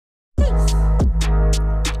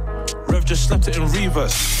just slapped it in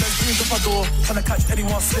reverse. There's dreams at my door, trying to catch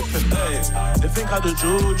anyone slipping. Hey, they think I do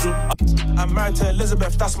juju. I'm married to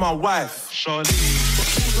Elizabeth, that's my wife. Charlie, got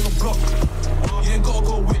tools on the block. You ain't gotta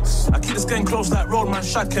go Wicks. I keep this game close like Roadman,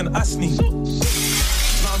 Shaq and Asney.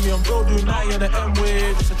 Now me on bro do 90 and the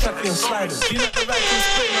M-way, just a tracky and sliders. You let the right thing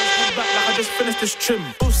straight, man, back like I just finished this trim.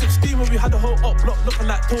 16 when we had the whole up block looking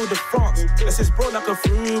like Tour de France. This is bro like a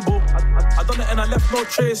frugal. I done it and I left no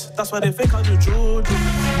trace, that's why they think I do juju.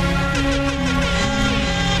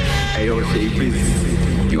 Hey yo, say please,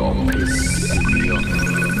 you're pissing me off.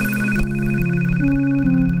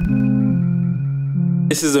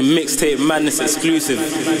 This is a Mixtape Madness exclusive.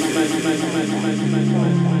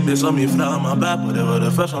 They saw me fly on my back, but they were the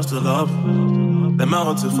first ones to love. They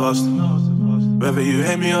melt too fast. Whether you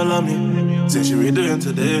hate me or love me, say she redoing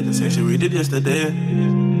today, they say she redid yesterday.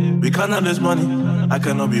 We can't have this money, I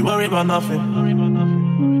cannot be worried about nothing.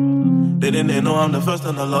 They know I'm the first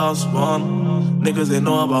and the last one. Niggas they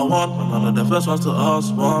know about one, but none of the first ones to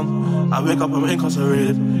ask one. I wake up, I'm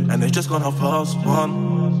incarcerated, and it's just gonna pass one.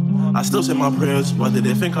 I still say my prayers, why did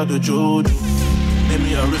they think I do juju? Name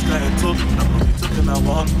me a risk I ain't took, I'm probably taking that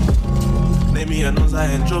one. Name me a nose I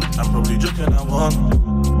ain't joke, I'm probably joking that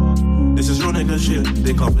one. This is real nigga shit,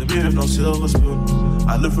 they can't fit me with no silver spoon.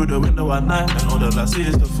 I look through the window at night, and all that I see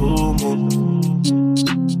is the full moon.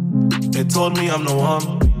 They told me I'm the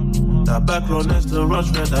one. That back road next to rush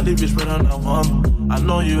red, that leave you spread on that one. I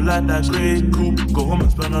know you like that grey coupe, go home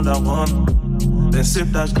and spend on that one. Then sip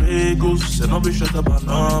that grey goose, and don't be stressed about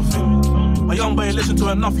nothing. My young boy ain't listen to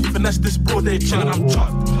enough, he finesse this bro, they chillin', I'm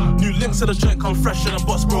chuffed. New links to the joint, come fresh in a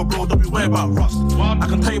box, bro, don't be worried about rust. I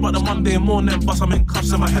can tell you about the Monday morning bus, I'm in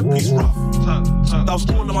cuffs and my headpiece rough. That was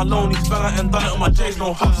all of my lonelies, bang and done it on my J's,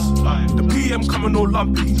 no huss. The PM coming all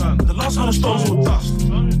lumpy, the last on the stones all dust.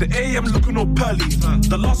 The AM looking all pearly,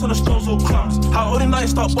 the last on the stones all crumbs. How only night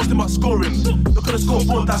start busting my scoring, look at the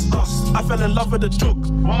scoreboard, that's us. I fell in love with the joke,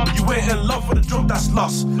 you ain't in love with the joke, that's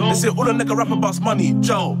lost. They say all the nigga rap about's money,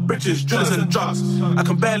 jail, bridges, drillers and drugs. I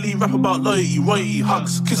can barely rap about loyalty, royalty,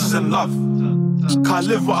 hugs, kisses and love. Can't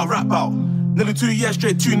live what I rap about. Nearly 2 years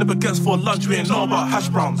straight, tuned up against for lunch, we ain't know about hash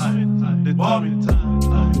browns. They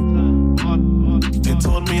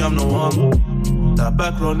told me I'm the one. That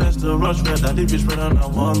back road next to rush red, that leave you spread on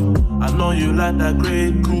that one. I know you like that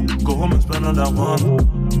grey coupe, go home and spend on that one.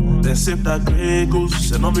 Then sip that grey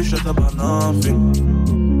goose, and don't be stressed about nothing.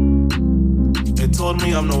 They told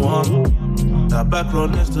me I'm the one. That back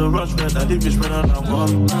road next to rush red, that leave you spread on that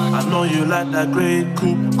one. I know you like that grey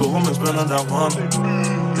coupe, go home and spend on that one.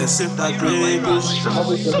 Then sip that grey goose. When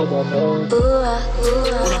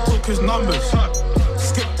I took his numbers,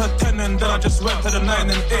 skipped to 10 and then I just went to the 9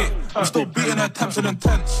 and 8. I'm still beating her taps and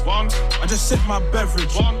intents. I just sipped my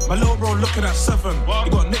beverage. My little bro looking at 7. He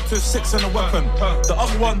got nicked with 6 and a weapon. The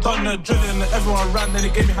other one done the drilling and everyone ran, then he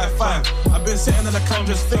gave me high five. I've been sitting in the couch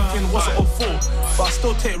just thinking what's it all for? But I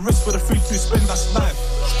still take risks with a 3-2 spin, that's life.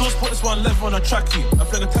 Still put this one level on a trackie. I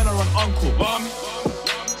fling a tenner on uncle.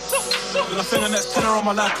 Then I fling the next tenner on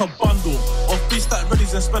my like a bundle. Off beats that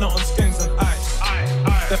readies and spend it on skins and ice.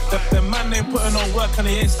 The man ain't putting on work and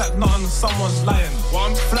he ain't stacked nothing, someone's lying.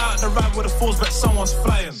 Fly out the ride with the fools, but someone's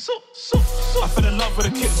flying. I fell in love with a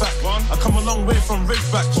kickback. I come a long way from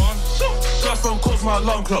Ridgebacks. First phone calls my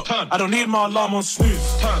alarm clock. I don't need my alarm on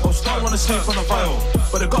snooze. I'll start wanna sleep on a vial,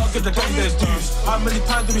 but they gotta give the gang their dues. How many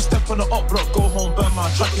times do we step on the up block, go home, burn my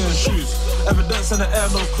tracking and shoes? Evidence in the air,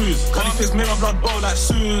 no cruise. Cuddy pigs make my blood boil like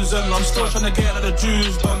Susan. I'm still trying to get out of the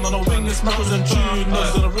Jews. Done on the wing, it's Smackles and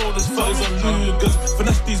tuners. On the road, it's 30s and Lugers.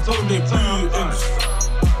 Finesse these bone, they blue imps.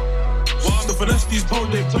 To finesse these bone,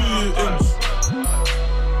 they blue imps.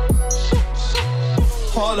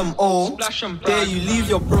 Harlem, oh, there you leave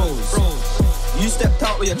your bros. You stepped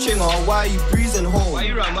out with your chinger, why are you breezing home? Why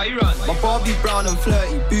you run? My Barbie brown and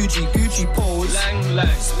flirty, bougie, Gucci pose. Lang.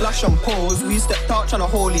 Splash and pose, we stepped out tryna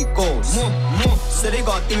holy ghost. So they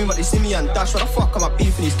gotta do me but they see me and dash. What the fuck am I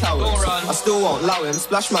beefing these cowards? I still won't allow him,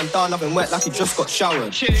 splash man down nothing wet like he just got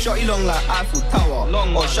showered. Shotty long like Eiffel Tower,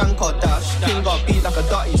 or Shankar Dash. King got beat like a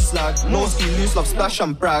dirty slag. No ski loose, love splash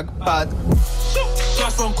and brag, bad.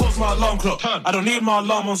 First phone calls my alarm clock. I don't need my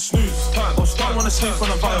alarm on snooze. Or start wanna sleep on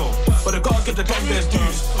a vial, but they gotta give the gang their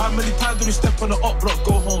dues. How many times do we step on the up block,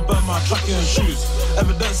 go home, burn my tracking and shoes?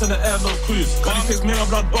 Evidence in the air, no cruise. Cuddy pigs make my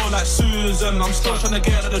blood boil like Susan. I'm still trying to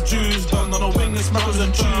get out of the Jews. Done on the wing, it's Smackles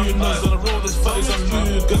and tuners. On the road, it's 30s and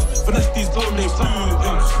Lugers. Finesse these bone, they blue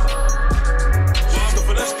imps. To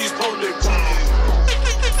finesse these bone, they blue.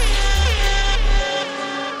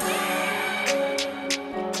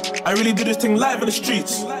 I really do this thing live in the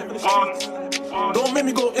streets. Don't make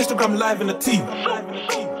me go Instagram live in the team.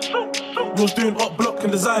 We was doing up block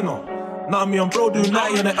and designer. Now me and bro do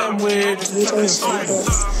 90 in the M-way, just fucking sliding.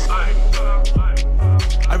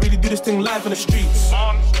 I really do this thing live in the streets.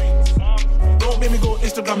 Don't make me go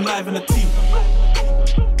Instagram live in the T.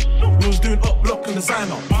 We was doing up block and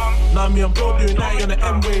designer. Now me and bro doing 90 on the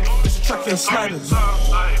M-way, just tracking sliders.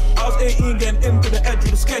 I was 18 getting into the edge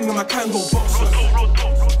with a skeng and my Kango boxers.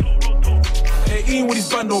 18 with these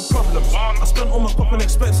bando problems. I spent all my popping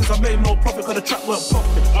expenses, I made no profit cause the track weren't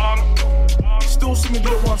popping. Still see me do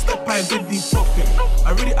it one step, I ain't did deep popping.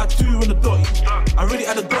 I really had two in the dotty. I really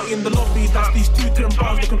had a dotty in the lobby. That's these 2 10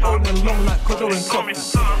 pounds looking old and long like Kodo and Coffee.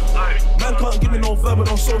 Man can't give me no verbal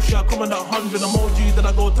on social. I come on that 100 emoji, then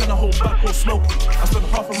I go turn a whole back or smoky. I spent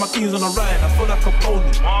half of my keys on a ride, I feel like a pony.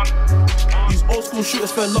 These old school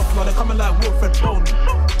shooters fell off, now they're coming like Wilfred Pony.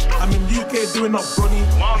 I'm in the UK doing up Bronny.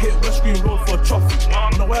 I hit West Green Road for a trophy.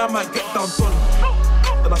 On the way I might get down Tony.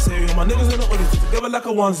 Then I say, yo, my niggas in the audience together like a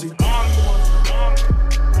onesie.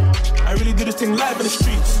 I really do this thing live in the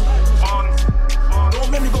streets.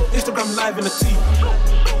 Don't make me go Instagram live in the T.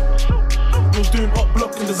 We was doing up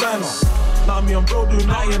block and designer. Now me and bro doing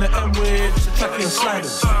 90 in the M-way, just tracking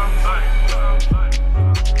sliders.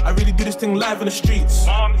 I really do this thing live in the streets.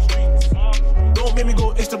 Don't make me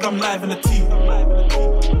go Instagram live in the T.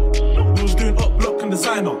 We was doing up block and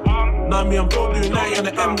designer. Now me and bro doing 90 in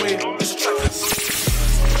the M-way, just tracking.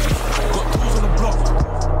 Got tools on the block.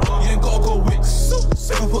 You ain't gotta go Wicks.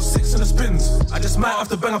 If I put 6 in the spins, I just might have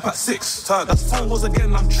to bang up at 6. That's 4 holes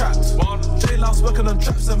again, I'm trapped. J-Lance working on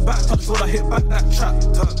traps and back touch while I hit back that trap.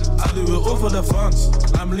 I do it all for the fans.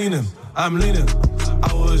 I'm leaning. I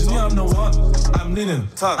was new, I'm the one. I'm leaning.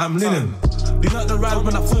 You like the ride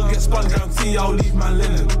when I full get spun, guarantee I'll leave my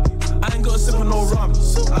linen. I ain't got a sip of no rum.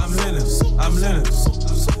 I'm linen.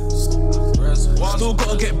 Still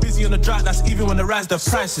gotta get busy on the drive, that's even when they rise the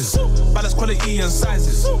prices. Balance quality and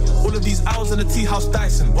sizes. All of these hours in the tea house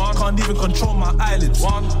Dyson. Can't even control my eyelids.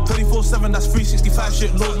 24/7, that's 365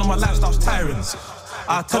 shit loading on my lifestyle's tiring.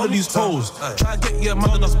 I tell her these hoes, try to get your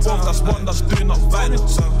mother, that's both, that's one that's doing up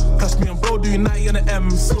violence. Plus me and bro doing 90 in the M,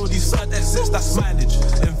 so these side exits, that's mileage.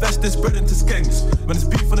 Invest this bread into skanks, when it's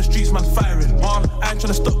beef on the streets, man firing. I ain't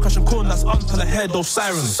tryna stop crashing corn, that's until I hear those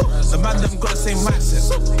sirens. The man them got the same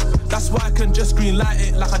mindset, that's why I can just green light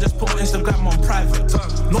it, like I just put my Instagram on private.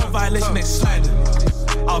 No violation, it's sliding.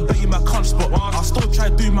 I'll bet you my cunt spot. I'll still try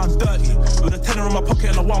to do my dirty with a tenner in my pocket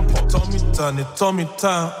and a 1 pot. Told me turn,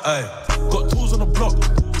 ayy. Got tools on the block.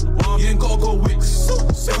 You ain't gotta go Wicks.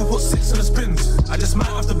 If I put 6 in the spins, I just might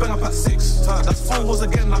have to bang up at 6. That's 4 holes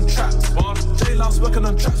again, I'm trapped. J-Lance working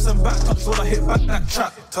on traps and back touch while I hit back that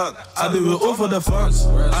trap. I do it all for the fans.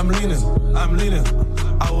 I'm leaning.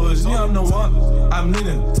 I was new, I'm the one. I'm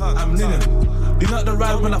leaning. You like the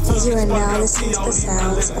ride when I feel You are now listening to the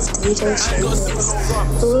sounds of DJ Cheese.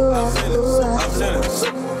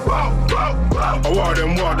 I war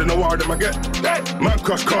them, I get. Man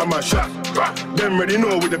crush, call my shot. Them ready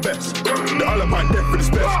know we the best. The all about death for the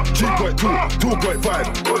best. 3.2,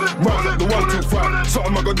 2.5. Round up the 125.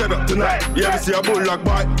 Something I got dead up tonight. You ever see a bulldog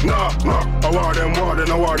bite? Nah. I war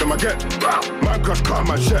them, I get. Man crush, call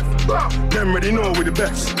my chef. Them ready know we the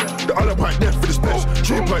best. The all about death for the best.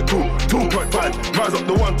 3.2, 2.5. Rise up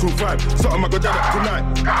the 125. Something I got dead up tonight.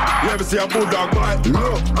 You ever see a bulldog bite?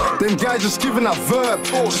 Look, them guys just giving that verb.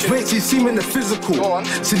 Just wait till you see me in the physical.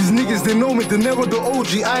 See these niggas, they know me, they never the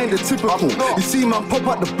OG, I ain't the typical. You see man pop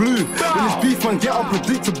out the blue. When it's beef man get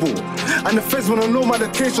unpredictable. And the feds wanna know my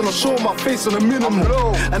location, I'll show my face on the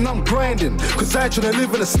minimal. And I'm grinding, cause I tryna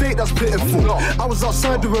live in a state that's pitiful. I was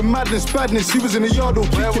outside doing badness, he was in the yard all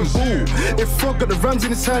kicking ball. If Frog got the rams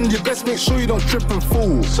in his hand, you best make sure you don't trip and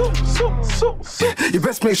fall. You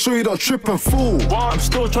best make sure you don't trip and fall. I'm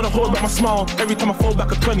still trying to hold back my smile every time I fall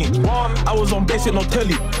back a 20. I was on basic, no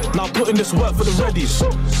telly. Now putting this work for the readies.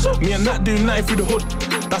 Me and that doing 90 through the hood.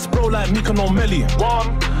 That's bro like Mika no Melly.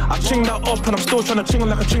 I ching that up and I'm still trying to ching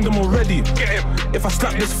like I chinged them already. If I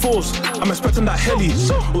slap this force, I'm expecting that heli.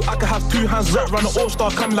 Or I could have 2 hands wrapped round the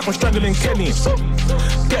all-star coming like I'm strangling Kenny.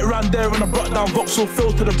 Get round there and I brought down Vauxhall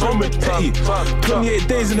filled to the brim with petty. 28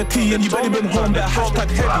 days in the tea and you barely been home, that hashtag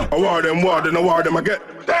heavy. I war them, I get.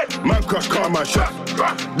 Man crush, call my shot.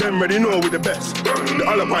 Them ready know we the best. The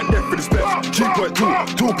all about death for the best. 3.2,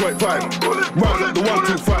 2.5. Round up the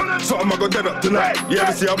 125. Something I got dead up tonight. You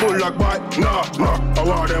ever see a bulldog bite? Nah. I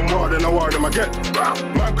war them, I get.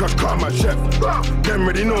 Man crush, call my chef. Them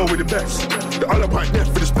ready know we the best. The all about death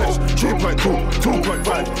for the best. 3.2,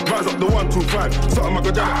 2.5. Rise up the 125. Something I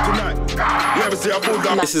got dead up tonight. You ever see a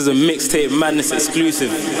bulldog? This is a Mixtape Madness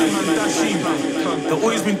exclusive. They've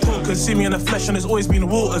always been talking, see me in the flesh and there's always been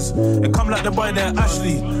waters. It come like the boy there,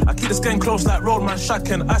 Ashley. I keep the skin close like Roadman, Shaq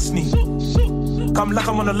and Ashney. Come like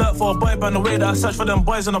I'm on alert for a boy band, the way that I search for them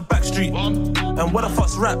boys on the back street. And what the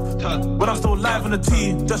fuck's rap? When I'm still live in the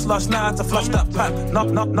T. Just last night I had to flush that pack.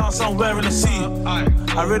 Now somewhere in the sea.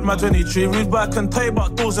 I read my 23, read back and tell you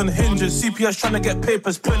about doors and hinges. CPS trying to get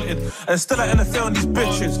papers printed. And still at NFL on these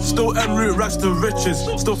bitches. Still en route, rags to riches.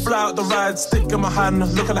 Still fly out the ride, stick in my hand,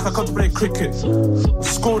 looking like I come to play cricket.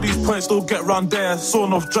 Score these points, still get round there,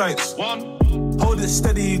 sawing off joints. Hold it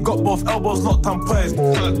steady, got both elbows locked and poised.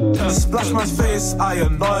 The splash man's face, I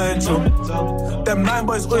annoyed him. Them 9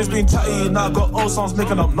 boys always been chatty, now I got old songs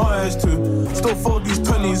making up noise too. Still fold these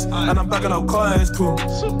 20s, and I'm bagging up coins too.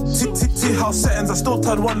 See how settings, I still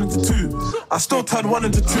turn 1 into 2. I still turn 1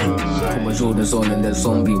 into 2. Put my Jordans on and then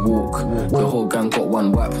zombie walk. The whole gang got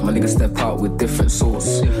one whap, my niggas step out with different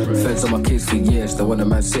sauce. Feds on my kids for years, they want a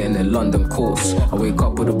man sitting in London courts. I wake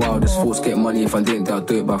up with the wildest thoughts, get money if I didn't, I'll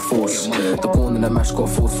do it by force. The corn and the mash got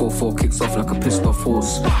 4-4-4, kicks off like a pissed off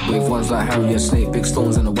horse. Wave ones like Harry and Snake, big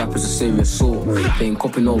stones and the whap is a serious sort. They ain't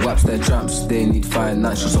copying no whaps, they're tramps, they need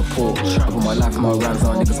financial support. I put my life in my rhymes,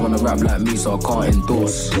 now niggas wanna rap like me, so I can't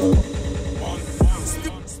endorse.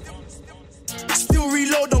 Still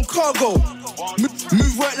reload on cargo.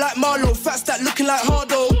 Move work like Marlo, fat stack looking like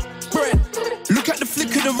Hardo. Bread, look at the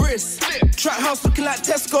flick of the wrist. Track house looking like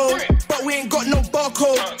Tesco, but we ain't got no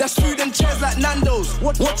barcode. That's food and chairs like Nando's.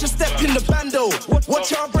 Watch a step in the bando.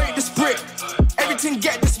 Watch how I break this brick. Everything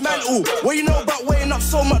get dismantled. What you know about weighing up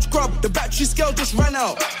so much grub? The battery scale just ran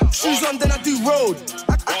out. Shoes on, then I do road.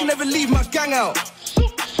 I can never leave my gang out.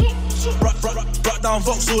 Brought down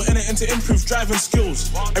Vauxhall in it into improved driving skills.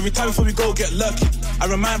 Every time before we go get lucky, I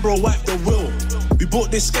remind bro wipe the wheel. We bought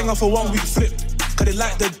this gang off a 1 week flip, cause they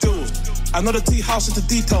like the deal. I know the tea house into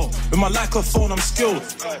detail. With my Leica phone, I'm skilled.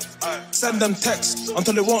 Send them texts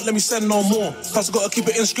until they won't let me send no more. Plus I gotta keep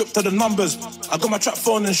it in script to the numbers. I got my trap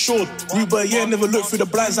phone insured. Ruber, yeah, never look through the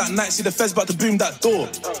blinds at night. See the feds about to boom that door.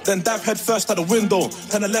 Then dive head first at the window.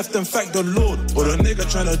 Turn the left and thank the Lord. What a nigga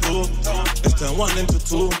tryna do is turn 1 into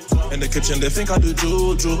 2. In the kitchen they think I do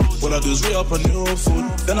juju. What I do is re up a new food.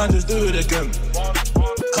 Then I just do it again.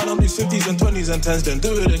 Count on these 50s and 20s and 10s, then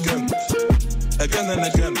do it again. Again and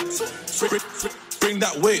again. Bring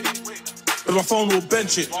that weight. With my phone will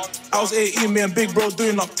bench it. I was 18, me and big bro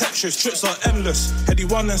doing up tech shifts. Trips are endless. Headie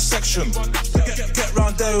One and section. Get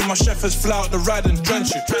round there with my chauffeurs, fly out the ride and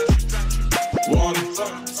drench it. One.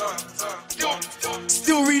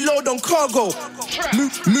 Still reload on cargo.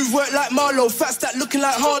 Move work like Marlo, fat stack looking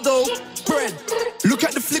like Hardo. Bread, look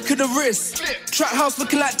at the flick of the wrist. Track house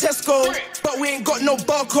looking like Tesco, but we ain't got no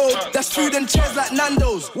barcode. That's food and chairs like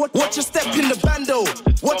Nando's. Watch a step in the bando.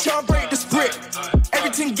 Watch how I break this brick.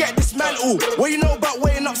 Everything get dismantled. What you know about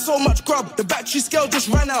weighing up so much grub? The battery scale just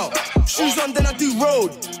ran out. Shoes on, then I do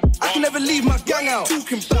road. I can never leave my gang out.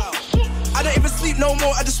 Talking about, I don't even sleep no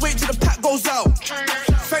more, I just wait till the pack goes out.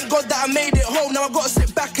 Thank God that I made it home, now I gotta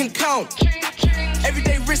sit back and count.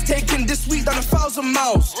 Everyday risk taking, this week done 1,000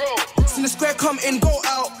 miles. Seen the square come in, go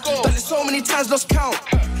out. Done it so many times, lost count.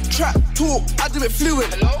 Trap, talk, I do it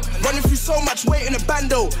fluent. Running through so much weight in a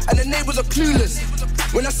bando, and the neighbours are clueless.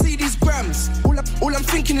 When I see these grams, all I'm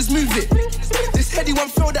thinking is move it. This Headie One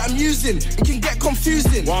flow that I'm using, it can get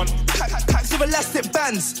confusing. Packs of elastic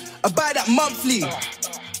bands, I buy that monthly.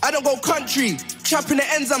 I don't go country, trapping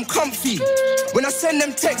the ends, I'm comfy. When I send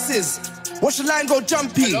them texts, watch the line go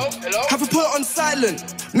jumpy. Have to put it on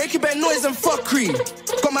silent, make a bit of noise and fuckery.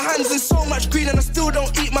 Got my hands in so much green and I still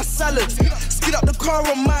don't eat my salad. Skid up the car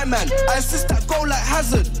on my man, I assist that goal like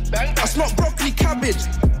Hazard. I smoke broccoli cabbage,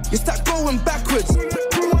 it's that going backwards.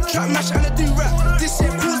 Trap mash and I do rap, this shit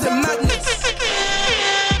causing madness.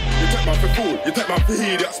 You take my for fool, you take my for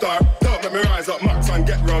idiot star. Don't let me rise up max and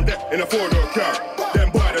get round there in a 4-door car.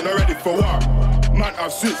 Them boy they're not ready for war. Man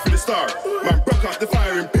have suits for the star. Man broke out the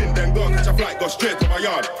firing pin, then go catch a flight, go straight to my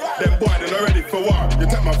yard. Them boy they're not ready for war. You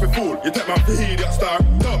take my for fool, you take my for idiot star.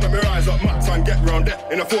 Don't let me rise up max and get round there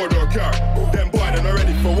in a 4-door car. Them boy they're not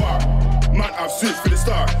ready for war. Man have suits for the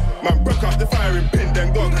star. Man broke out the firing pin,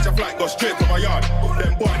 then go catch a flight, go straight to my yard.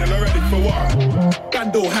 Them boy they're not ready for war.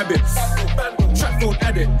 Bando habits, trap phone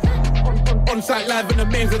addict. On site live in the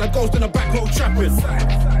mains and a ghost in the back row trapping.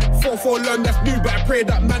 4-4 learn that's new, but I pray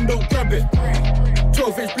that man don't grab it.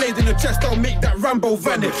 12-inch blade in the chest, I'll make that Rambo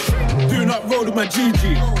vanish. Do not roll with my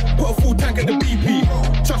GG, put a full tank at the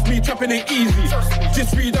BP. Trust me, trapping ain't easy,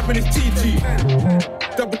 just read up in his TG.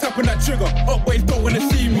 Double tapping that trigger, up boys don't wanna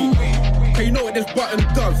see me. Cause you know what this button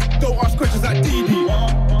does, don't ask questions like DD.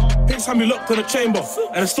 Pigs had me locked in a chamber,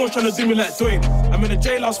 and they're still trying to do me like Dwayne. I'm in a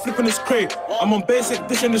jailhouse flipping this crate. I'm on basic,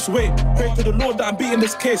 dishing this weight. Pray to the Lord that I'm beating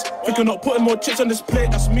this case. Thinking not putting more chips on this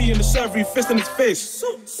plate. That's me in the servery, fist in his face.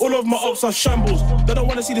 All of my ops are shambles. They don't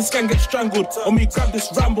want to see this gang get strangled. Or me grab this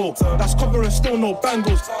Rambo. That's copper and still no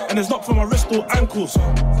bangles. And it's not for my wrist or ankles.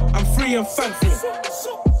 I'm free and thankful.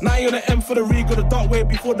 Now you're the M for the Regal, the dark way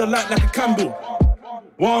before the light like a candle.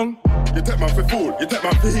 One. You take man for fool, you take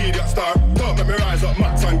man for idiot star. Don't make me rise up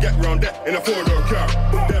max and get round there in a 4-door car.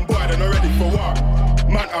 Them boy they're not ready for war.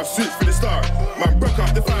 Man have sweets for the star. Man broke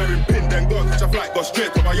off the firing pin, then go catch a flight, go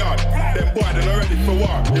straight to my yard. Them boy they're not ready for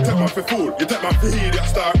war. You take man for fool, you take man for idiot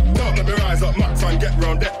star. Don't make me rise up max and get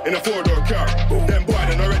round there in a 4-door car. Them boy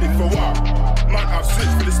they're not ready for war. Man have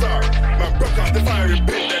sweets for the star. Man broke off the firing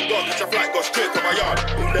pin, then go catch a flight, go straight to my yard.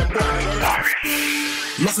 Them boy they're not ready.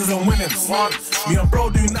 Losses and winnings. Me and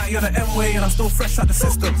bro do 90 on the M-way and I'm still fresh out the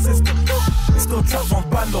system. Still trapped on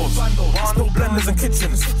bandos. Still blenders and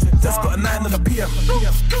kitchens. Just got a 9 on the PM.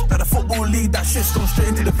 Now the football league, that shit's gone straight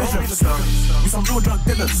into the vision. We some real drug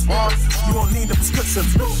dealers. You won't need the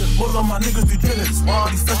prescriptions. All of my niggas do drillings.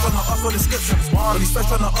 But he's fresh trying to ask for descriptions. But he's fresh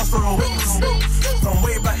trying to ask for a witness. From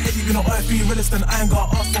way back, Headie, you know, OFB realist and I ain't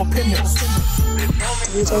got asked for opinions.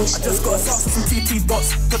 I just got a sauce with some TT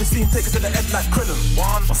dots. Got this team take it to the head like Krillin.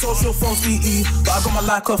 My social phone's DE, but I got my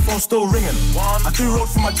Leica phone still ringing. I do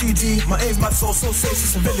road for my GG, my aim's mad so safe to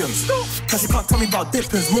civilians. Cause you can't tell me about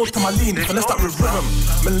dippings, more to my lean, but let's start with rhythm.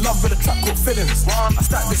 I'm in love with the trap called feelings. I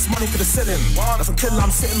stack this money for the ceiling. That's until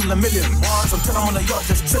I'm sitting on a million. That's until I'm on a yacht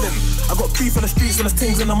just chilling. I got beef on the streets and there's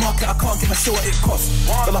things in the market I can't give a shit what it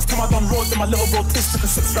costs. The last time I done road, then my little bro Tiss took a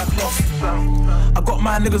 6-track loss. I got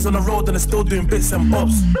my niggas on the road and they're still doing bits and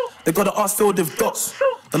bobs. They got the arse filled with dots.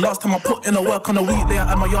 The last time I put in a work on a weekday, I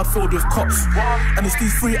had my yard filled with cops. And it's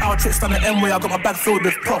these 3-hour trips down the M-way, I got my bag filled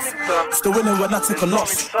with prof. Still winning when I take a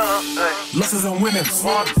loss. Losses and winnings.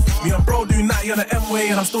 Me and bro do 90 on the M-way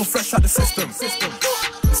and I'm still fresh out the system.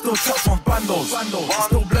 Still trapped on bandos.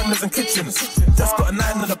 Still blenders and kitchens. Just got a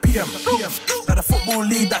 9 on the PM. Now the football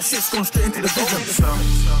league, that shit's gone straight into the vision.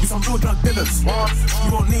 We some real drug dealers.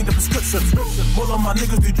 You won't need the prescriptions. All of my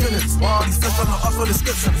niggas do drillings. But he's fresh trying to ask for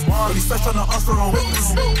descriptions. But he's fresh trying to ask for a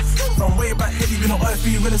witness. From way back here, you know,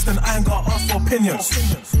 OFB realist and I ain't got asked for opinions.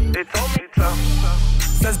 They told me so.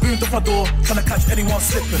 There's boomed up my door, trying to catch anyone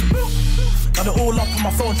slipping. Now they're all up on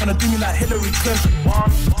my phone, trying to do me like Hillary Clinton.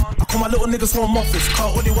 I call my little niggas home office,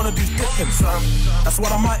 cause all they wanna do is dipping. That's why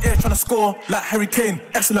I'm out here trying to score like Harry Kane,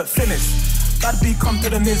 excellent finish. Bad B come to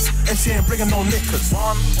the niz, and she ain't bringing no knickers.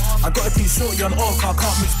 I got a T-shorty on all, car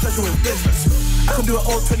can't mix pleasure with business. I can do it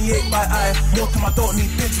all 28 by eye, more time I don't need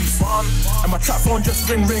digits. And my trap phone just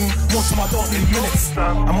ring, more time I don't need minutes.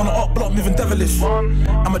 I'm on the up block moving devilish.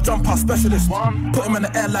 I'm a jump out specialist, put him in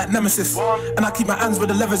the air like Nemesis. And I keep my hands where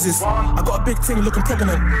the levers is. I got a big thing looking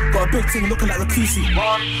pregnant, got a big thing looking like Rikishi.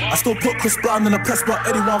 I still put Chris Brown in the press, but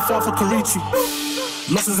Headie One far for Karichi.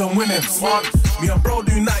 Losses and winnings. Me and bro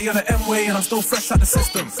do 90 on the M-way and I'm still fresh out the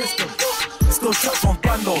system. Still trapped on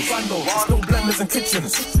bandos. Still blenders and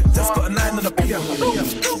kitchens. Just got a 9 on the PM.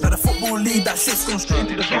 Now the football league, that shit's gone straight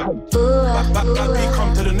into the back B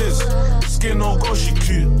come to the niz. Skin or go, she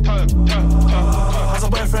cute. Has a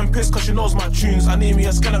boyfriend pissed cause she knows my tunes. I need me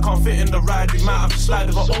a skin, I can't fit in the ride. We might have to slide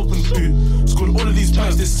with an open boot. Scored all of these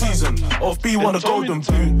points this season. Off B won a golden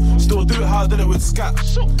boot. Still do it how I did it with Scat.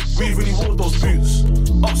 We really wore those boots.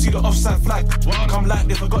 Up see the offside flag. Come like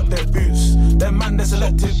they forgot their boots. Them man they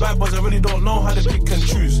selected bad boys, I really don't know how they pick and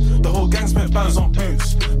choose. The whole gang spent bands on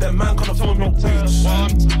boots. Them man can't afford no boots.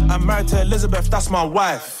 I'm married to Elizabeth, that's my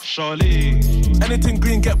wife. Charlie. Anything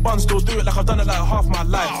green, get buns, still do it like I've done it like half my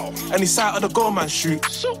life. Any side of the goal man shoot.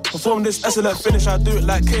 Perform this excellent finish, I do it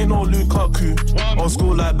like Kane or Lukaku. Old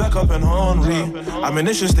school like Beckham and Henry.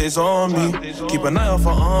 Ammunition stays on me. Keep an eye out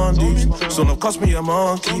for Andes. So no cost me a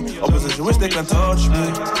monkey. Opposition wish they can touch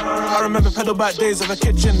me. I remember pedal back days of a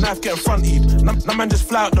kitchen knife getting frontied. Now man just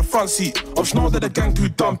fly out the front seat. Optional that the gang too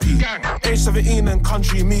dumpy. Age 17 and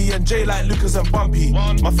country, me and Jay like Lucas and Bumpy.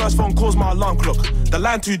 My first phone calls my alarm clock. The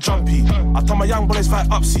line too jumpy. I tell my young boys fight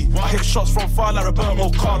upseat. I hit shots from far like Roberto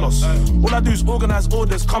Carlos. All I do is organize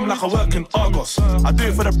orders, come like I work in Argos. I do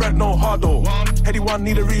it for the bread, no hardo. Headie One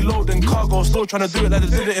need a reload in cargo. Still trying to do it like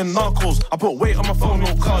they did it in Narcos. I put weight on my phone,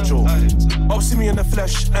 no cardio. Ops see me in the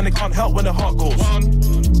flesh and they can't help when the heart goes.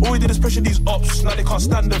 All we did is pressure these ops. Now they can't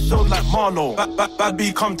stand the field like Marlo. Bad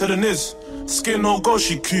B come to the niz. Skin or go,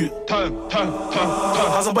 she cute.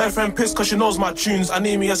 Has a boyfriend pissed cause she knows my tunes. I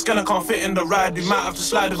need me a skin, I can't fit in the ride. We might have to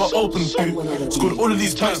slide with an open boot. Scored all of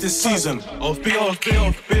these points this season. Off B.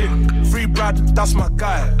 Free ride, that's my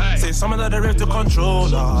guy. Say some of that they rave to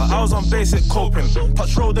controller. I was on basic coping.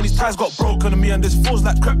 Touch road and his ties got broken. And me and this feels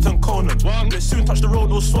like Krypton Conan. They soon touch the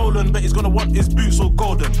road all swollen, but he's gonna want his boots all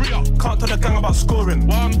golden. Can't tell the gang about scoring.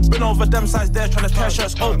 Been over them sides there trying to tear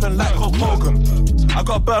shirts open like Hulk Hogan. I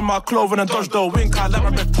gotta burn my clothing and dodge the wink. I let my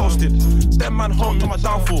bread toasted. Them man home to my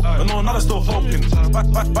downfall. And no, now they're still hoping.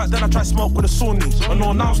 Back then I tried smoke with a Sunni. And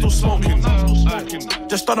no, now I'm still smoking.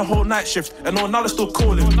 Just done a whole night shift. And no, now they're still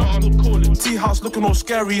calling. Tea house looking all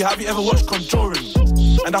scary. Have you ever watched Conjuring?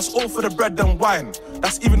 And that's all for the bread and wine.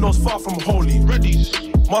 That's even though it's far from holy.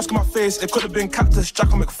 Mask on my face, it could have been Cactus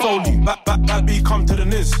Jack and McFoley. Back B come to the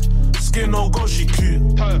Niz. Skin no go, she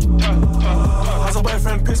cute. Has a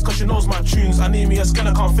boyfriend pissed cause she knows my tunes. I need me a skin,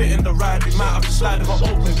 I can't fit in the ride. We might have to slide if I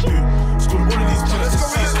open through. School all of these tunes this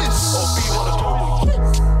season. Or be one of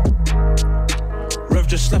Rev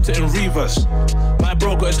just slapped it in reverse. My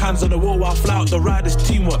bro got his hands on the wall while I fly out the ride, it's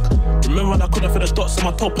teamwork. Remember when I couldn't fit the dots on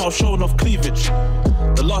my top, I was showing off cleavage.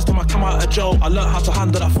 The last time I come out of jail, I learned how to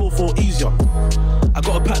handle that 4-4 easier. I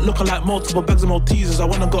got a pack looking like multiple bags of Maltesers. I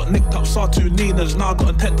went and got nicked up, saw 2 Ninas. Now I got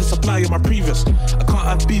intent to supply in my previous. I can't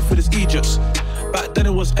have beef with this Egypts. Back then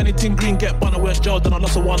it was anything green, get bun. I went jail, then I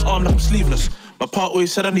lost a one arm, like I'm sleeveless. My part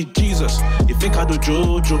always said I need Jesus. You think I do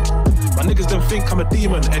juju? My niggas don't think I'm a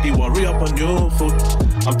demon. Headie One, re-up on your foot.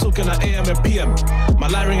 I'm talking at AM and PM. My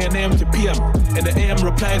line ringing AM to PM. In the AM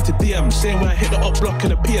replying to DM. Saying when I hit the up block in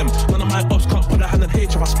the PM. None of my ops can't put a hand in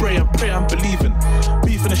H if I spray and pray I'm believing.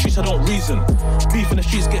 Beef in the streets I don't reason. Beef in the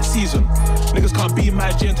streets get seasoned. Niggas can't be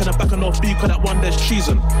my G until I'm back on North B cause that one there's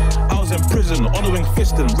treason. I was in prison, on the wing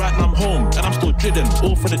fisting. Right now I'm home and I'm still drilling.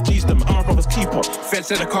 All for the G's them, I'm my brother's keeper. Fed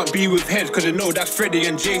said I can't be with heads cause they know that's Freddie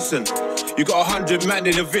and Jason. You got 100 man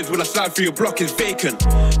in the vids when I slide through your block is vacant.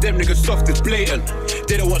 Them niggas soft is blatant.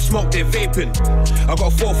 They don't want smoke, they're vaping. I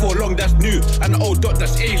got 4-4 long, that's new. And the old dot,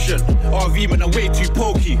 that's Asian. RV man, I'm way too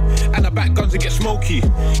pokey. And I back guns to get smoky.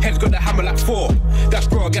 Heads got the hammer like 4. That's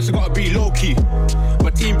bro, I guess I gotta be low-key.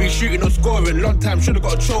 My team be shooting or scoring. Long time, should've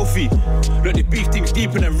got a trophy. Look, the beef things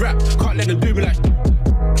deeper than rap. Can't let them do me like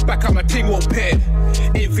back out my ting won't pay it.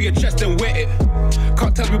 Aim for your chest and wet it.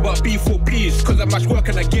 Can't tell me about beef or please, cause I match work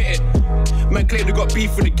and I get it. Man claim they got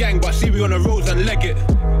beef with the gang, but I see me on the roads and leg it.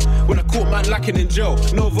 When I caught man lacking in jail,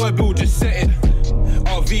 no verbal, just set it.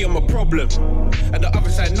 RV, I'm a problem, and the other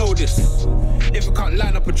side know this. If I can't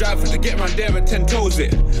line up a driver to get round there and 10 toes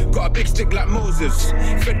it. Got a big stick like Moses.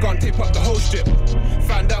 Fed can't tape up the whole strip.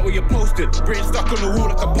 Find out where you're posted. Brain stuck on the wall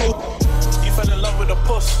like a post. You fell in love with the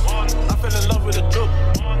puss. I fell in love with the drug.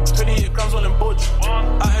 28 grams on them budge.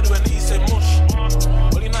 I heard when he said mush.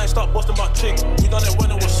 Only night start busting my ching. We done it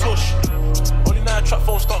when it was slush. Only night trap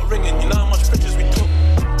phone start ringing. You know how much pictures we took.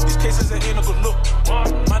 These cases it ain't a good look.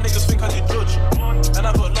 My niggas think I do judge. And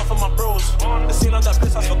I got love for my bros. The scene on that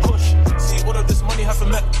place has a kush. See all of this money have to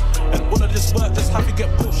met. And all of this work just have to get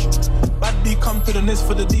pushed. Bad B come to the Nis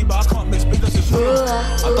for the D, but I can't mix businesses room.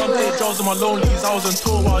 I done 8 jobs on my lonelies. I was on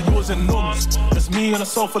tour while you was in Nums. Just me and a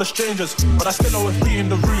soul full of strangers, but I still always be in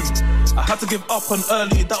the room. I had to give up on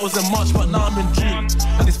early, that was in March, but now I'm in June.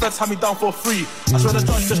 And these feds had me down for free. I swear the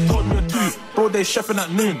judge just told me a 2. Bro, they chefing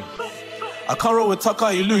at noon. I can't roll with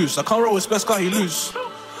Tucker, he lose. I can't roll with Speska, he lose.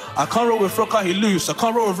 I can't roll with Frocka, he lose. I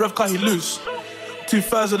can't roll with Revka, he lose.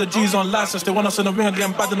 2/3 of the G's on license, they want us in the ring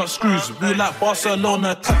again, badding up screws. We like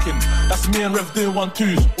Barcelona attacking. That's me and Rev doing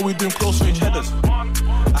 1-2s. All we doing close range headers.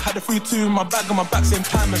 I had a 3-2 in my bag on my back, same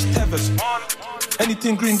time as Tevez.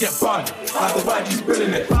 Anything green get banned, like the YG's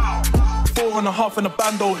billing it. 4.5 in a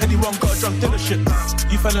bando, Headie One got a drug dealership.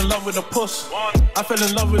 You fell in love with a puss, I fell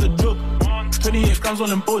in love with a drug. 28 grams on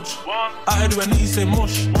them budge, I heard when he say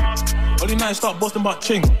mush. Only night start busting about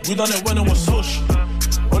ching, we done it when it was slush.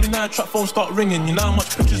 Only night trap phone start ringing, you know how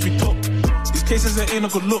much pictures we took. These cases it ain't a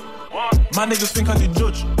good look. My niggas think I do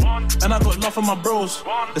judge, and I got love for my bros.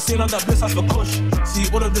 The scene on that bliss has for kush. See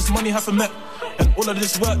all of this money have to met, and all of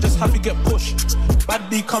this work just have to get pushed. Bad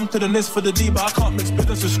B come to the Nis for the D, but I can't mix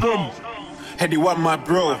business with scrum. Headie One, my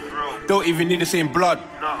bro. Don't even need the same blood.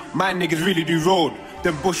 My niggas really do road.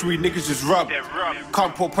 Them bushweed niggas just rub.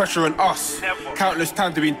 Can't put pressure on us. Countless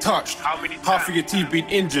times they've been touched. Half of your team been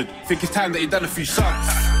injured. Think it's time that you done a few subs.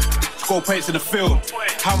 Score points in the field.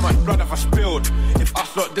 How much blood have I spilled? If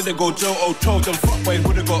us lot didn't go Joe O12, them fuckboys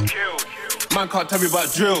would've got killed. Man can't tell me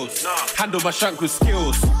about drills. Handle my shank with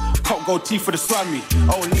skills. Can't go T for the swammy.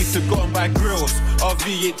 I don't need to go and buy grills.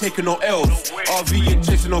 RV ain't taking no L's. RV ain't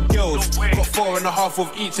chasing no girls. Got 4.5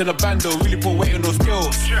 of each in a bando. Really put weight on those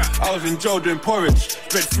skills. I was in jail doing porridge.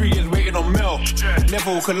 Spent 3 years waiting on mail.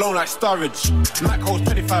 Never walk alone like storage. Mac holds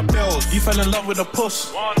 25 bells. You fell in love with a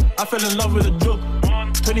puss, I fell in love with a drug.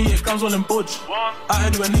 28 grams on them budge. I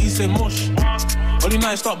anywhere need say mush. Only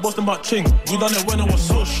night start busting about ching. We done it when it was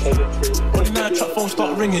sush. Only night trap phone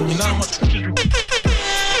start ringing. You know how much.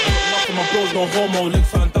 My bros no homo, legs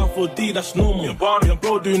found down for D, that's normal. Me and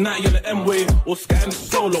bro doing 90 on the M-way, or scatting the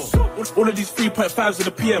solo. All of these 3.5s in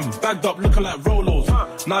the PM, bagged up looking like Rolos.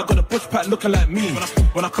 Now I got a push pack looking like me.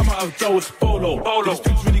 When I come out of Joe, it's Bolo. These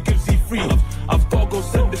things really give Z3. I've got to go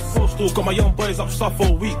send this postal. Got my young boys up stuff for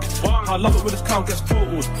a week. I love it when this count gets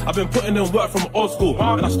totaled. I've been putting in work from old school,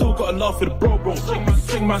 and I still got a love for the bro.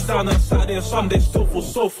 Swing man down on Saturday and Sunday, still feel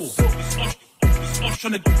soulful.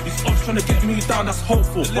 These odds trying to get me down, that's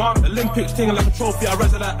hopeful. Olympics thing like a trophy, I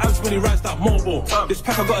rise at that abs when he rides that mobile. This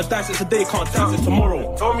pack I gotta dice it today, can't dance it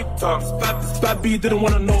tomorrow. This bad B didn't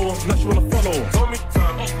wanna know, now she wanna follow.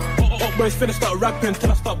 Up boys finna start rapping till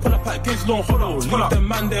I start pull up at gigs long hollow. Leave them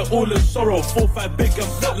man there all in sorrow, 4-5 big and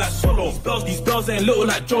flat like solo. These bells ain't little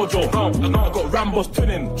like Jojo. I got Rambo's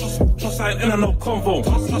twinning, trust I ain't in a no convo.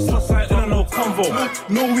 Trust I ain't in a no convo.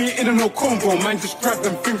 No, we ain't in a no combo, man, just grab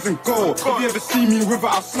them things and go. If you ever see me with it,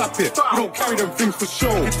 I'll slap it. We don't carry them things for show.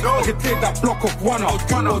 I can take that block off one up,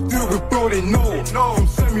 or do it with bro, they know. From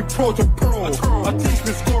semi-pro to pro, my team's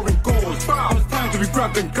been scoring goals. Now it's time to be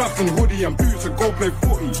grabbing gloves and hoodie and boots and go play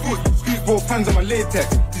footy. Squeeze both hands on my latex,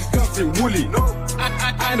 these gloves ain't woolly.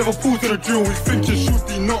 I never pull to the drill, we think you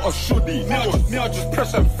should not a shouldy. Me, I just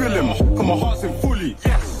press and fill him, cause my heart's in fully.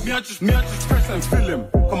 Me, I just press and fill him,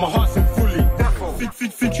 cause my heart's in fully.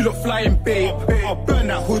 Think you look flying, babe, I'll burn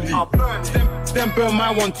that hoodie. Then burn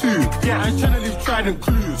my one too. I ain't trying to leave tried and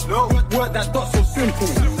clues. Work that dot so simple.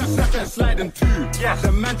 Step and slide and two.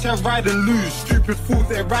 The man try ride and lose. Stupid fools,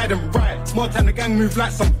 they ride and right. More time the gang move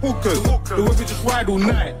like some hookers. The way we just ride all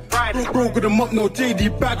night. Bro, good them up, no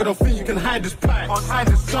JD bag. I don't think you can hide this pipe.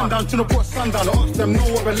 Sundown, trying to put sundown. The ops them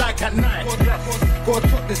know what we're like at night. Gotta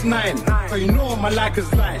top this 9, so you know what my like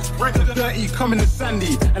is like. Dirty, coming in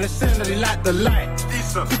sandy, and it's saying that they like the light.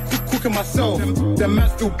 Cooking myself, them man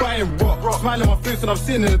still buying rock. Smiling my face when I'm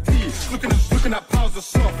sitting in the tea. Looking at piles of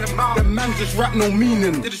soft. Them man just rap no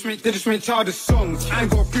meaning. They just make childish songs. I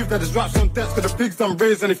ain't got proof that there's raps on desk, cause the pigs done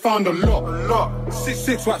raised and they found a lot.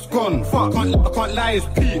 6 raps gone. Fuck, I can't lie, it's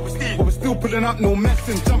peak. But we're still pulling up, no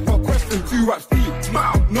messing. Jump up, question, 2 raps deep.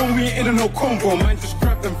 No, we ain't in a no combo, man. Just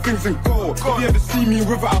grab them things and go. If you ever see me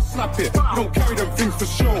with it, I'll slap it. Don't carry them things for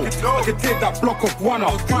show. I can take that block off one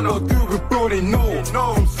up. Or do it with bro, they know.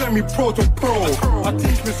 From semi-pro to pro, our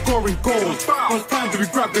team's been scoring goals. Now it's time to be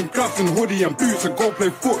grabbing gloves and hoodie and boots and go play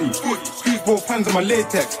footy. Squeeze both hands on my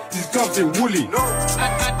latex, these gloves ain't woolly.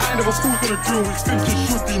 I never pull to the drill, we think you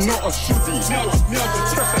should not a shouldy. Me, I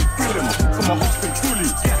just press and feel him, so my heart's been fully.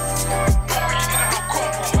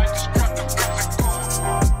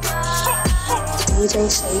 DJ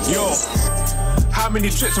Shades. Yo. How many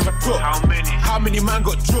tricks have I took? How many man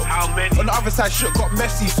got dropped? On the other side shit got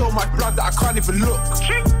messy, so much blood that I can't even look.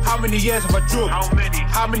 How many years have I drunk?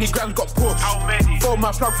 How many grams got pushed? 4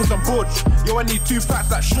 my plug for some budge. Yo, I need 2 packs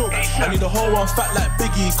that shook. I need a whole one fat like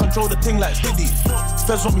Biggie, control the thing like Diddy.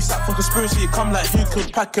 Feds want me sacked from conspiracy, come like who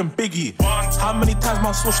could pack and Biggie. How many times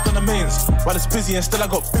man switched on the mains while it's busy and still I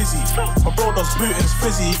got busy. My bro does boot and it's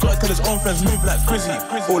fizzy, he gotta tell his own friends move like Grizzy.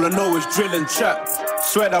 All I know is drill and trap.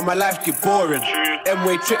 Swear that my life get boring.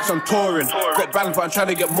 M-way tricks I'm touring. Got bangs but I'm trying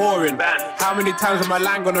to get more in. How many times am I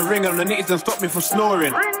lying on the ring and the nitties done stop me from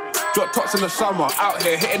snoring? Drop tops in the summer, out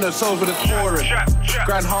here hitting the souls with a pouring.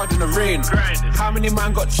 Grind hard in the rain. How many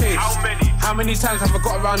man got chased? How many times have I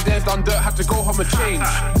got around there, done dirt, had to go home and change?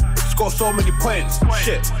 Score so many points.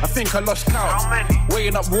 Shit, I think I lost count.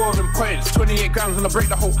 Weighing up warring points. 28 grams and I break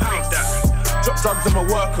the whole ounce. Drop drugs on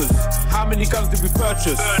my workers. How many guns did we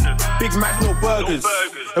purchase? Big Mac, no burgers.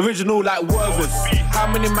 Original like Werthers. How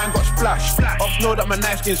many man got splashed? Off know that my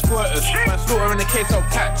knife skin squirters. Man slaughter in the case I'll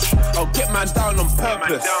catch. I'll get man down on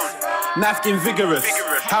purpose. Knife skin vigorous.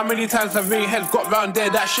 How many times have ring heads got round there?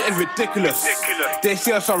 That shit is ridiculous. They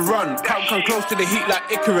see us on run. Can't come close to the heat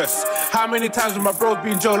like Icarus. How many times have my bros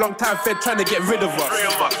been Joe? Long time fed trying to get rid of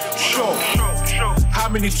us. Sure. How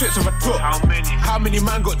many tricks have I took? How many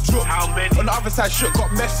man got dropped? On the other side shit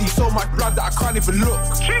got messy, so much blood that I can't even look.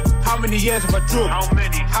 How many years have I drunk?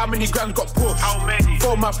 How many grams got pushed?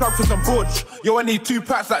 4 my plug for some budge. Yo, I need 2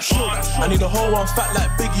 packs that shook. I need a whole one fat like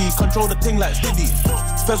Biggie, control the thing like Diddy.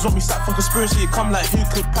 Feds want me sacked from conspiracy, come like who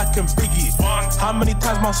could pack and Biggie. How many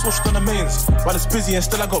times man switched on the mains while it's busy and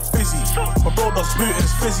still I got busy. My bro does boot and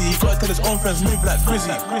it's fizzy, he gotta tell his own friends move like Grizzy.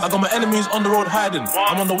 I got my enemies on the road hiding,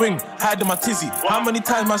 I'm on the wing hiding my tizzy. How many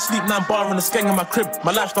many times I sleep 9 bar in a skeng in my crib?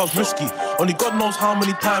 My lifestyle's risky. Only God knows how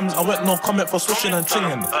many times I went no comment for swishing and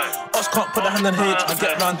chinging. Us can't put a hand in H, I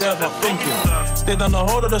get round there not thinking. Stay down the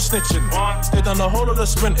whole of the snitching, stay down the whole of the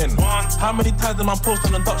sprinting. How many times did I post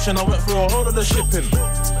an induction? I went through a whole of the shipping.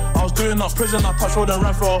 I was doing up prison, I touched road and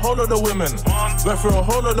ran through a whole of the women. Went through a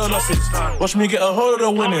whole of the losses, watch me get a whole of the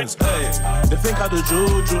winnings. Hey, they think I do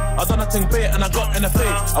juju, I done a thing bait and I got NFA.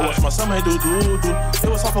 I watched my summer do. It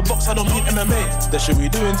was half a box, I don't mean MMA. That shit we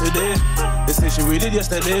doing today, they say shit we did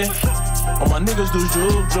yesterday. All my niggas do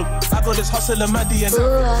jug. I got this hustle and Maddie and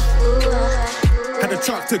had a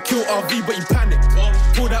chance to kill RV, but he panicked.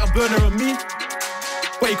 Pulled out a burner on me,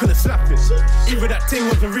 but he couldn't slap it. Either that thing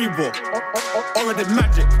was a reborn, or I did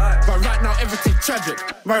magic. But right now everything's tragic.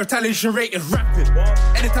 My retaliation rate is rapid.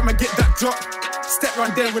 Anytime I get that drop, step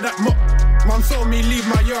round there with that mop. Mom saw me leave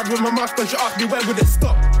my yard with my mask on, she asked me when would it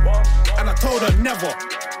stop. And I told her never.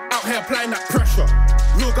 Out here applying that pressure.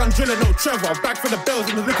 Real gun drilling, no Trevor. Bag for the bells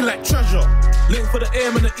and it's looking like treasure. Link for the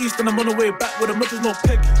AM in the east and I'm on the way back with the much no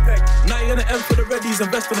Peggy. 90 and the M for the readies,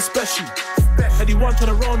 invest in a special. Headie One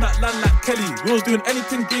tryna roll that land like Kelly. We was doing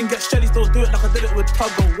anything green, get shelly, still do it like I did it with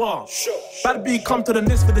tug of war. Bad B come to the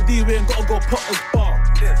NIS for the D, we ain't gotta go Potter's bar.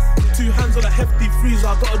 2 hands on a hefty freezer,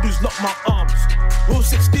 I gotta do's lock my arms. Rule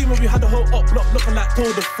 16 when we had the whole up block looking like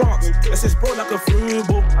Tour de France. It says bro like a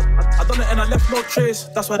frugal. I done it and I left no trace,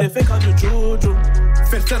 that's why they think I do juju.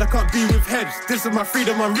 Fed said I can't be with heads, this is my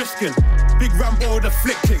freedom I'm risking. Big Rambo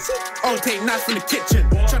afflicting, I'll take knives from the kitchen.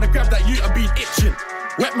 Tryna grab that youth, I've been itching.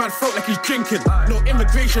 Wet man throat like he's drinking. No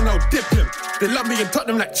immigration, I'll dip him. They love me and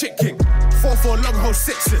Tottenham like chicken. 4-4 long hole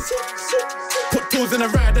sixes. Put tools in a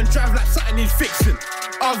ride and drive like something he's fixing.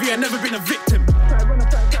 RV, I never been a victim.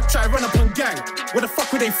 Try run up on gang, what the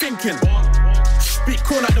fuck were they thinking? Speak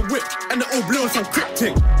cool like the whip, and the all blue on some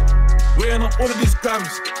crypting. Weighing up all of these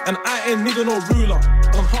grams, and I ain't needing no ruler.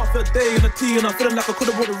 I'm half a day in a tea and I'm feeling like I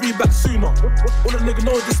could've bought a Reebok sooner. All the nigga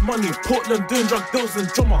know is this money, Portland doing drug deals and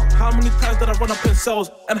drummer. How many times did I run up in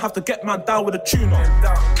cells and have to get man down with a tuner?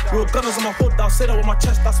 Real gunners on my hood, I'll say that with my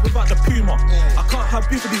chest, that's without the Puma. I can't have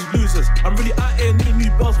beef with these losers, I'm really out here needing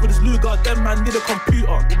new belts for this Luger, them man need a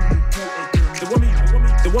computer.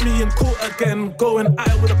 They want me in court again, going at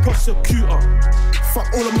it with a prosecutor.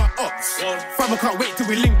 Fuck all of my ops. Fam, I can't wait till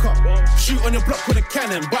we link up. Shoot on your block with a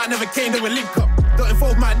cannon, but I never came to a link up. Don't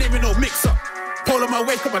involve my name in no mix up. Pole on my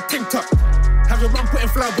wake up, my tink up. Have your mum putting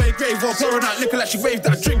flower by grave while pouring out liquor like she waved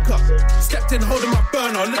that drink up. Stepped in holding my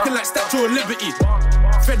burner, looking like Statue of Liberty.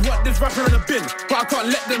 Fed what this rapper in a bin, but I can't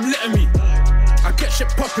let them litter me. I get shit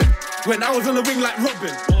popping when I was on the wing like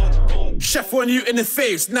Robin. Chef on you in the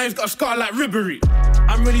face, now he's got a scar like Ribery.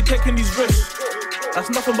 I'm really taking these risks. That's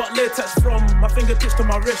nothing but latex from my fingertips to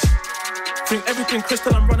my wrist. Think everything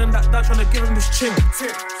crystal, I'm running that down, trying to give him this chin.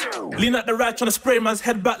 Lean at the right, trying to spray man's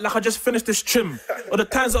head back like I just finished this trim. All the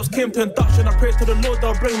times I came to induction, I prayed to the Lord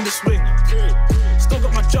they'll bring this swing. Still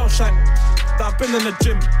got my gel shine, that I've been in the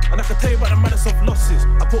gym. And I can tell you about the madness of losses.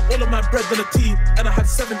 I put all of my bread in the tea, and I had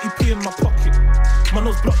 70p in my pocket. My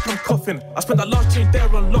nose blocked, I'm coughing. I spent that last chain there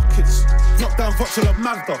on lockets. Knock down Vauxhall of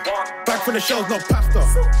Mazda. Bag for the shells, no pasta.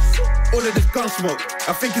 All of this gun smoke,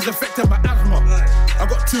 I think it's affecting my asthma. I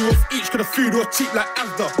got 2 of each, cause the food was cheap like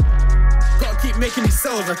Asda. Gotta keep making these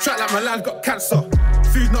sales, I track like my lad got cancer.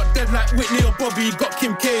 Food not dead like Whitney or Bobby, got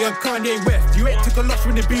Kim K and Kanye West. You ain't took a loss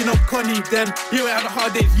when it been on Connie, then you ain't had a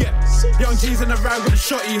hard days yet. Young G's in the round with a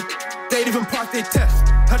shotty, they ain't even passed their test.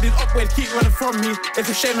 Had these upwards keep running from me, it's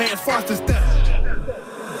a shame I ain't as fast as them.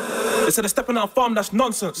 They said they're stepping out farm, that's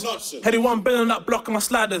nonsense. Headie One bending that block on my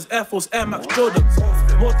sliders, Air Force, Air Max, Jordans.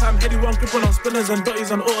 More time, Headie One gripping on spinners and dotties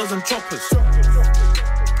and autos and choppers.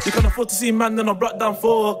 You can afford to see man, then I brought down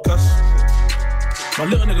focus. My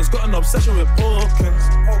little niggas got an obsession with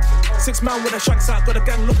porkins. 6 man with a shank side, got a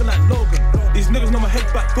gang looking like Logan. These niggas know my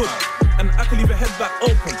head back good, and I can leave a head back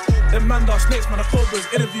open. Them man are snakes, man, I cobras,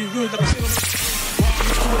 interview rooms like a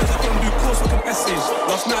I can do course fucking essays.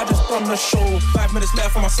 Last night I just done the show. 5 minutes later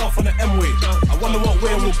for myself on the M-way. I wonder what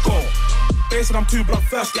way we'll go. They said I'm too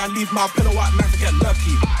bloodthirsty, I leave my pillow at night to get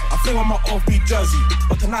lucky. I fling on my off-beat jersey,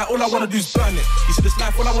 but tonight all I wanna do is burn it. You see this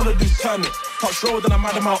life, all I wanna do is turn it. Touch road and I'm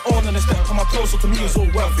out of my own and instead come my toes, so to me it's all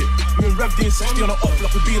worth it. Me and Rev doing 60 on the up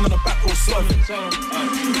block, we being on the back road swerving.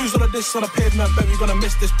 Lose all of this on the pavement, bet we gonna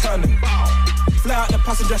miss this turning. Fly out the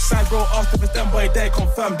passenger side, bro, asked if it's them boy, they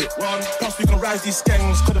confirmed it. Plus we can rise these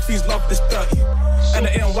skangs, cause the fiends love this dirty. And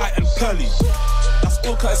it ain't white and pearly. That's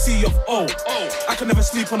all courtesy of O. I can never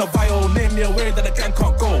sleep on a viol, name me a way that the gang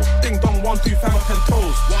can't go. Ding dong 1, 2 fam up 10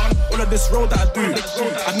 toes. All of this road that I do,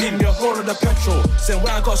 I need me a whole of the petrol. Saying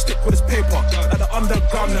where I gotta stick with this paper, like the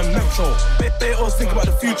underground and metro. They always think about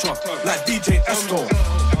the future, like DJ Esco.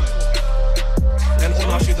 And all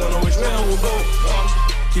now she don't know which way I will go.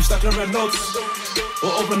 Keep stacking red notes,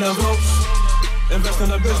 or open envelopes. Invest in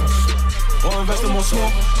the business, or invest in more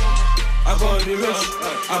smoke. I gotta be rich,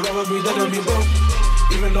 I'd rather be dead than be broke.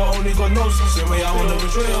 Even though only God knows, same way I wanna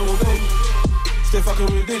which way I will go. Stay fucking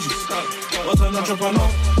with digits, what's an entrepreneur?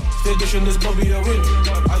 Stay dishing this Bobby a win.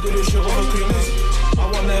 I do this shit over Queen Lizzie.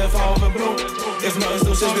 I wonder if I overblow. If not, it's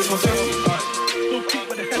still says this for 50. Still keep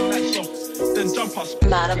with the headlights off, then jump us.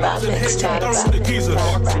 Mad about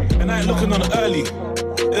mixtapes. And I ain't looking on it early.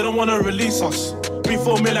 They don't wanna release us.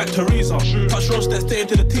 3-4 mil like Teresa. Touch roads that stay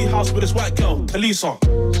into the tea house with this white girl, Talisa.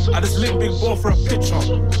 I just linked Big Bro for a picture.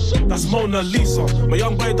 That's Mona Lisa. My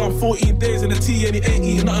young boy done 14 days in the tea and he ain't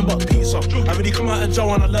eating nothing but pizza. I really come out of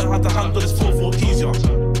jail and I learned how to handle this 4-4 easier.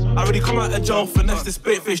 I really come out of jail, finesse this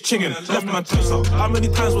bait fish chinging, left my twister. How many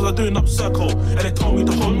times was I doing up circle and they told me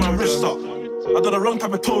to hold my wrist up? I done the wrong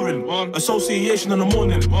type of touring, association in the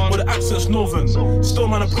morning, with the accent's northern. Still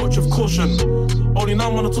man approach with caution. Only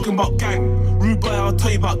now when I'm talking about gang. Rude boy, I'll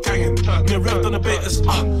tell you about ganging. Me and Rev done the betas,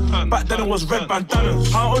 back then it was red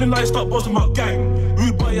bandanas. I only now start boasting about gang.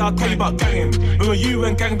 Rude boy, I'll tell you about ganging. When you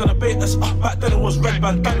and gang done the betas, back then it was red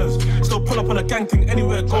bandanas. Still pull up on a gang thing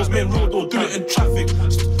anywhere it goes, main road or do it in traffic.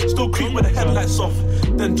 Still creep with the headlights off,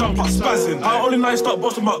 then jump up spazzing. I only now start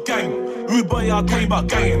boasting about gang. Rude boy, I'll tell you about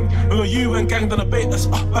ganging. When you and gang done the betas,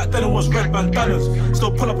 back then it was red bandanas.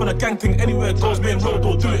 Still pull up on a gang thing anywhere it goes, main road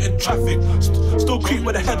or do it in traffic. Still creep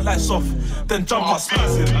with the headlights off, then jump up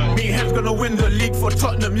spazzing. Me head's gonna win the league for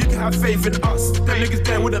Tottenham, you can have faith in us. Them niggas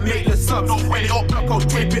there wouldn't make the subs. Any up block, I'll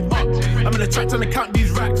tape it up. I'm in the track trying to count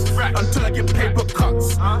these racks until I get paper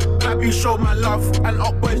cuts. Baby show my love, and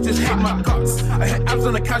up boys just hate my guts. I hit abs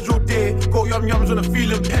on a casual day, go yum yums when I'm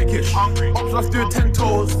feeling peckish. Ops lost doing 10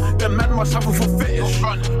 toes, then man must have for fetish.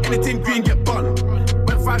 Anything green get bun.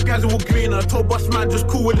 When 5 guys are all green and I told boss man just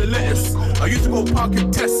cool with the lettuce. I used to go park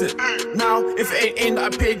and test it. Now if it ain't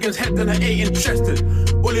that I pay against head then I ain't interested.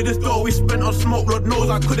 All of this dough we spent on smoke, Lord knows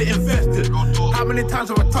I could've invested. How many times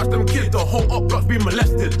have I touched them kids, the whole up block's been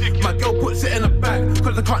molested. My girl puts it in the bag,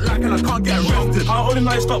 cause I can't like and I can't get arrested. I only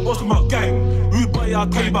now start boasting about gang. Rude boy, I'll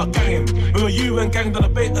tell you about ganging. When you and gang done the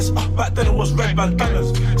betas, back then it was red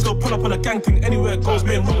bandanas. Still pull up on a gang thing anywhere it goes,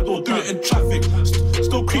 main road or do it in traffic.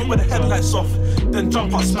 Still creep with the headlights off, then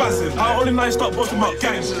jump up spazzing. I only now start boasting about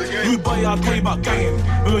gang. Rude boy, I'll tell you about ganging.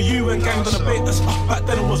 When you and gang done the betas, back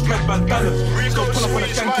then it was red bandanas. Still pull up on a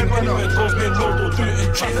gang thing anywhere it goes, main road or do it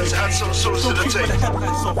in traffic. Let's add some sauce to the Still creep with the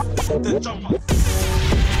headlights off, then jump up.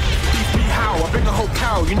 How? I bring a whole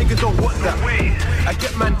cow, you niggas don't want that. I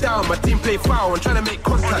get man down, my team play foul, I'm trying to make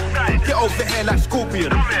contact. Get over here like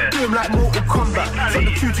Scorpion, do him like Mortal Kombat. From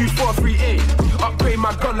the 22438, upgrade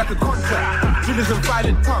my gun like a contract. Drillers and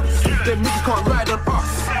violent tongues, them niggas can't ride on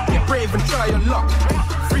us. Get brave and try your luck.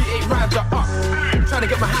 3-8 rides are up, trying to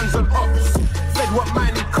get my hands on ops. Fed what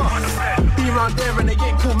mine in costs. Be around there and they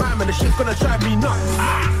ain't cool man, the shit's gonna drive me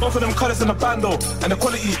nuts. Both of them colours in the bando, and the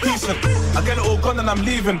quality's decent. I get it all gone and I'm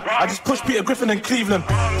leaving. I just push Peter Griffin in Cleveland.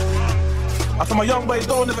 I told my young boys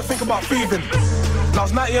don't ever think about thieving. Now I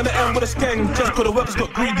was 90 on the end with a skeng, just cause the workers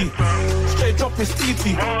got greedy. Straight drop is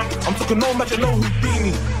TT. I'm talking no magic, no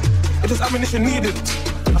Houdini. If there's ammunition needed,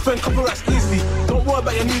 I find couple racks easily. Don't worry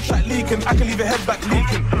about your new track leaking, I can leave your head back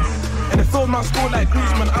leaking. And the film man score like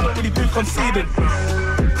Griezmann, I don't really do conceding.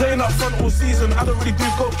 Playing up front all season, I don't really do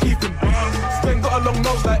goalkeeping. Sven got a long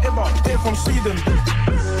nose like Emma, came from Sweden.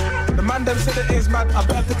 The man them said it is mad, I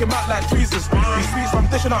better pick him out like tweezers. These sweets, I'm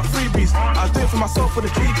dishing out freebies, I do it for myself for the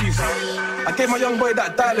GGs. I gave my young boy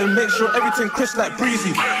that dialing, make sure everything crisp like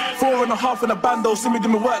breezy. 4.5 in a bando, see me do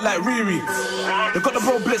my work like Riri. They got the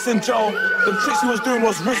bro blitz in jail, the tricks he was doing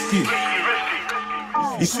was risky.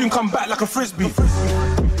 He soon come back like a frisbee.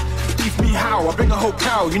 How? I bring a whole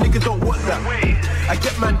cow, you niggas don't want that. I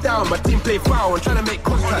get man down, my team play foul, I'm trying to make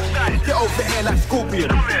contact. Get over here like Scorpion,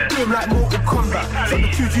 do him like Mortal Kombat. From the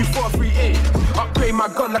 22438, upgrade my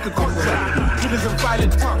gun like a contract. Drillers and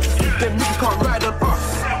violent tongues, them niggas can't ride on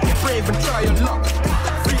us. Get brave and try your luck.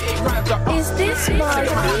 3-8 rides are up. Is this my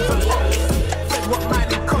Fed what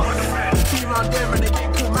mine in costs. Be around there and they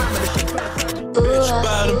ain't cool man, the shit's gonna Bitch,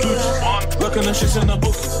 bad and bougie, working and shit's in the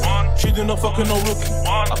book. She do not fucking no rookie.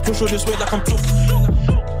 I push her this way like I'm tough.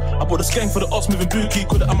 I bought the skank for the ops moving bookie.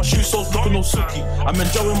 Could it at my shoe soles looking all sooky. I'm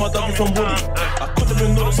enjoying my doggy from Woody. I could have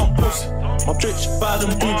been noticed on pussy. My bitch, bad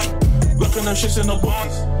and bougie, working and shit's in the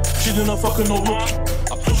bookies. She do not fucking no rookie.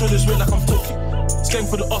 I push her this way like I'm Tookie. skank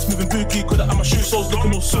for the us moving bookie. Coulda had my shoe soles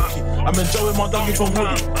looking all sooky. I'm enjoying my doggy from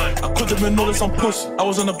Woody. I could've been all some pussy. I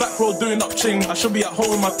was on the back road doing up ching. I should be at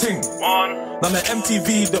home with my ting. Now the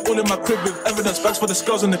MTV, they're all in my crib with evidence bags for the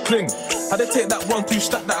skulls and the cling. How they take that 1-2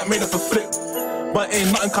 stack that I made up a flip? But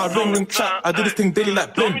ain't nothing called ring trap. I do this thing daily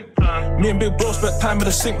like blim. Me and Big Bro spent time in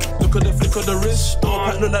the sink. Look at the flick of the wrist. Door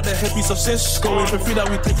pack look like the headpiece of Cisco. If we free that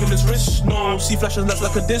we taking this risk. No, see flashes less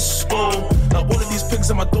like a disco. Now all of these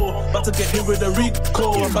pigs in my door, about to get hit with a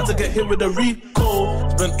Rico. I'm about to get hit with a Rico.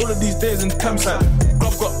 Spent all of these days in the campsite.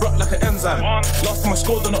 Grub got brought like an enzyme. Last time I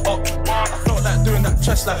scored on the up, I felt like doing that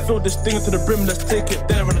chest like fill this thing to the brim. Let's take it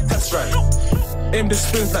there on a test ride. Aim this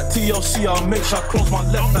spins like TLC, I'll make sure I close my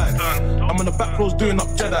left eye. I'm on the back roads doing up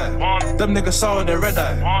Jedi. Them niggas sour, they red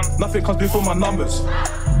eye. Nothing comes before my numbers,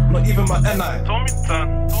 not even my NI.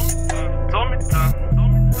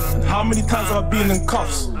 And how many times have I been in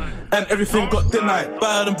cuffs and everything got denied?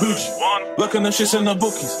 Bad and bougie, working the shits in the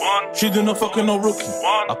bookies. She do no fucking no rookie.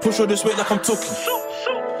 I push her this way like I'm Tookie.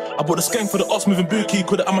 I bought the skank for the us moving bookie.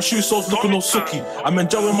 Coulda had my shoe soles looking all sooky. I'm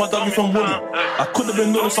enjoying my doggy from Woody. I could've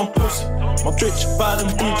been doing some pussy. My bitch bad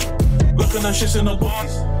and bougie, working her shits in the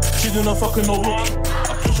bookies. She do no fucking no rookie.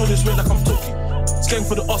 I push her this way like I'm Tookie. Skank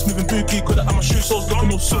for the us moving bookie. Coulda had my shoe soles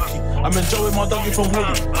looking all sooky. I'm enjoying my doggy from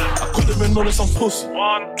Woody. I could've been doing some pussy.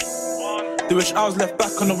 They wish I was left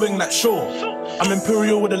back on the wing like Shaw. I'm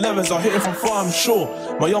imperial with the levers, I'll hit it from far, I'm sure.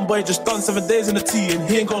 My young boy just done 7 days in the T and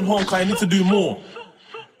he ain't gone home cause I need to do more.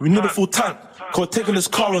 We need a full tank, cause we're taking this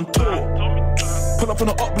car on tour. Pull up on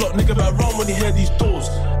the up block, nigga better run when you hear these doors.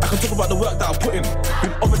 I can talk about the work that I put in.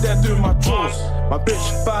 Been over there doing my drawers. My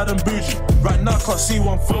bitch bad and bougie, right now I can't see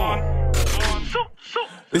one floor.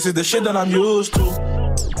 This is the shit that I'm used to.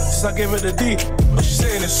 Since I gave her the D, but she's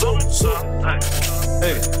saying it's so.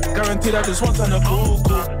 Hey, guaranteed that this one time the cool.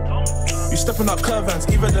 You stepping up curve vans,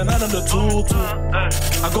 even the 9 and the 2.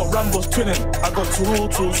 I got Rambos twinning, I got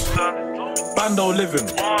tools. Bando living,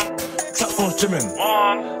 platforms gymming.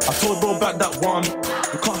 I told bro back that one,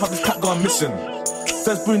 you can't have this cat gone missing.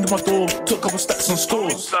 Feds boomed to my door, took a couple stacks and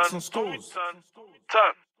scores.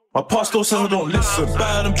 My pastor says I don't listen.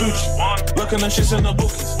 Bad and bougie, working and shits in the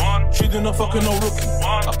bookies. She do no fucking no rookie.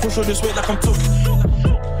 I push her this way like I'm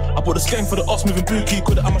Tookie. I bought the skank for the us moving bookie.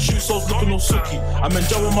 Coulda had my shoe soles looking all sooky. I'm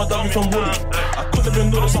enjoying my doggy from Woody. I could've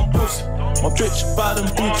been doing some pussy. My bitch bad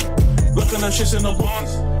and bougie, working and shits in the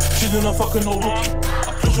bookies. She do no fucking no rookie.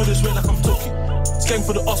 I push her this way like I'm Tookie. Skank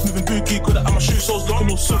for the us moving bookie. Coulda had my shoe soles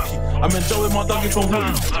looking all sooky. I'm enjoying my doggy from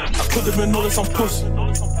Woody. I could've been doing some pussy.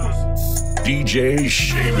 DJ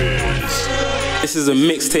Shabiz. This is a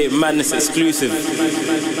Mixtape Madness exclusive.